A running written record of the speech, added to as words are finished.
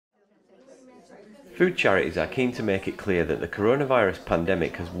Food charities are keen to make it clear that the coronavirus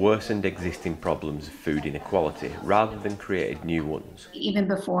pandemic has worsened existing problems of food inequality rather than created new ones. Even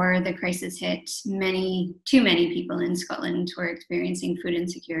before the crisis hit, too many people in Scotland were experiencing food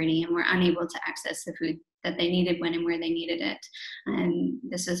insecurity and were unable to access the food that they needed when and where they needed it. And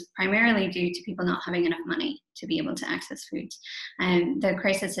this was primarily due to people not having enough money to be able to access food. And the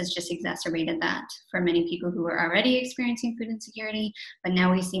crisis has just exacerbated that for many people who were already experiencing food insecurity, but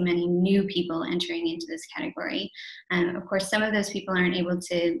now we see many new people entering into this category. And of course, some of those people aren't able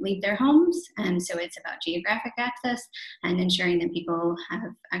to leave their homes, and so it's about geographic access and ensuring that people have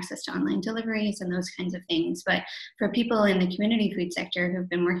access to online deliveries and those kinds of things. But for people in the community food sector who've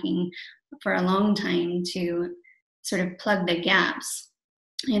been working for a long time to sort of plug the gaps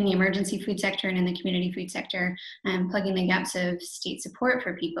in the emergency food sector and in the community food sector, and plugging the gaps of state support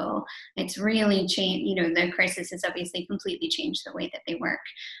for people, it's really changed. The crisis has obviously completely changed the way that they work.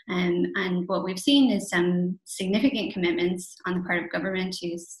 And what we've seen is some significant commitments on the part of government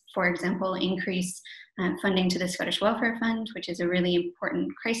to, for example, increase funding to the Scottish Welfare Fund, which is a really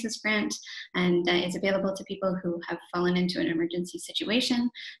important crisis grant and is available to people who have fallen into an emergency situation.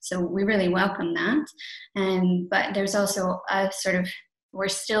 So we really welcome that. But there's also we're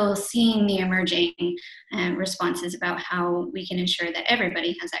still seeing the emerging responses about how we can ensure that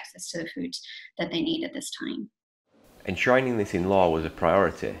everybody has access to the food that they need at this time. Enshrining this in law was a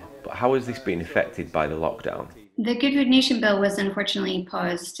priority, but how has this been affected by the lockdown? The Good Food Nation bill was unfortunately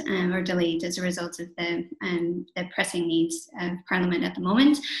paused or delayed as a result of the pressing needs of Parliament at the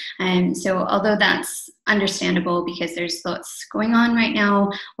moment. So although that's understandable because there's lots going on right now,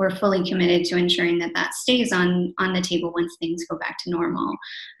 we're fully committed to ensuring that that stays on the table once things go back to normal.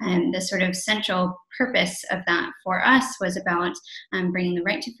 And the sort of central purpose of that for us was about bringing the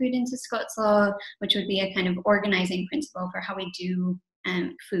right to food into Scots law, which would be a kind of organizing principle for how we do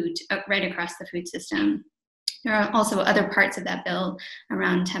food right across the food system. There are also other parts of that bill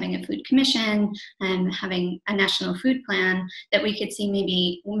around having a food commission and having a national food plan that we could see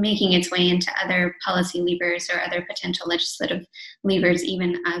maybe making its way into other policy levers or other potential legislative levers,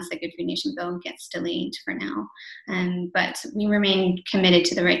 even as the Good Food Nation bill gets delayed for now. But we remain committed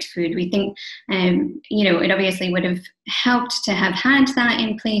to the right to food. We think, it obviously would have helped to have had that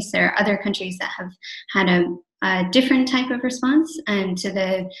in place. There are other countries that have had a different type of response to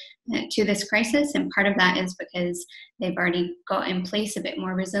this crisis, and part of that is because they've already got in place a bit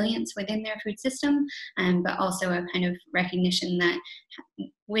more resilience within their food system, but also a kind of recognition that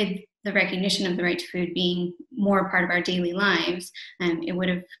with the recognition of the right to food being more part of our daily lives, it would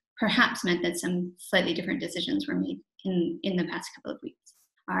have perhaps meant that some slightly different decisions were made in the past couple of weeks.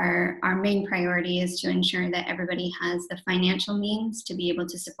 Our main priority is to ensure that everybody has the financial means to be able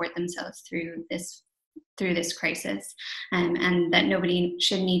to support themselves through this crisis, and that nobody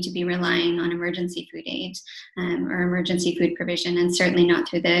should need to be relying on emergency food aid or emergency food provision, and certainly not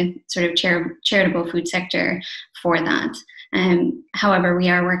through the sort of charitable food sector for that. However, we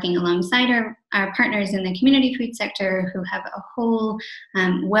are working alongside our partners in the community food sector who have a whole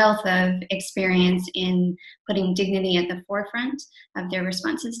wealth of experience in putting dignity at the forefront of their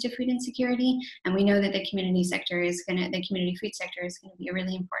responses to food insecurity. And we know that the community food sector is going to be a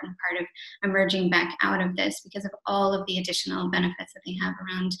really important part of emerging back out of this because of all of the additional benefits that they have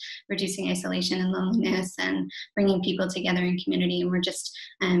around reducing isolation and loneliness and bringing people together in community.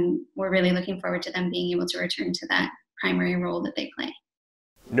 And we're really looking forward to them being able to return to that primary role that they play.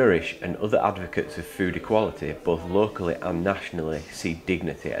 Nourish and other advocates of food equality, both locally and nationally, see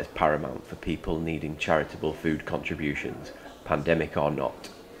dignity as paramount for people needing charitable food contributions, pandemic or not.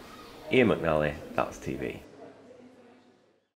 Ian McNally, That's TV.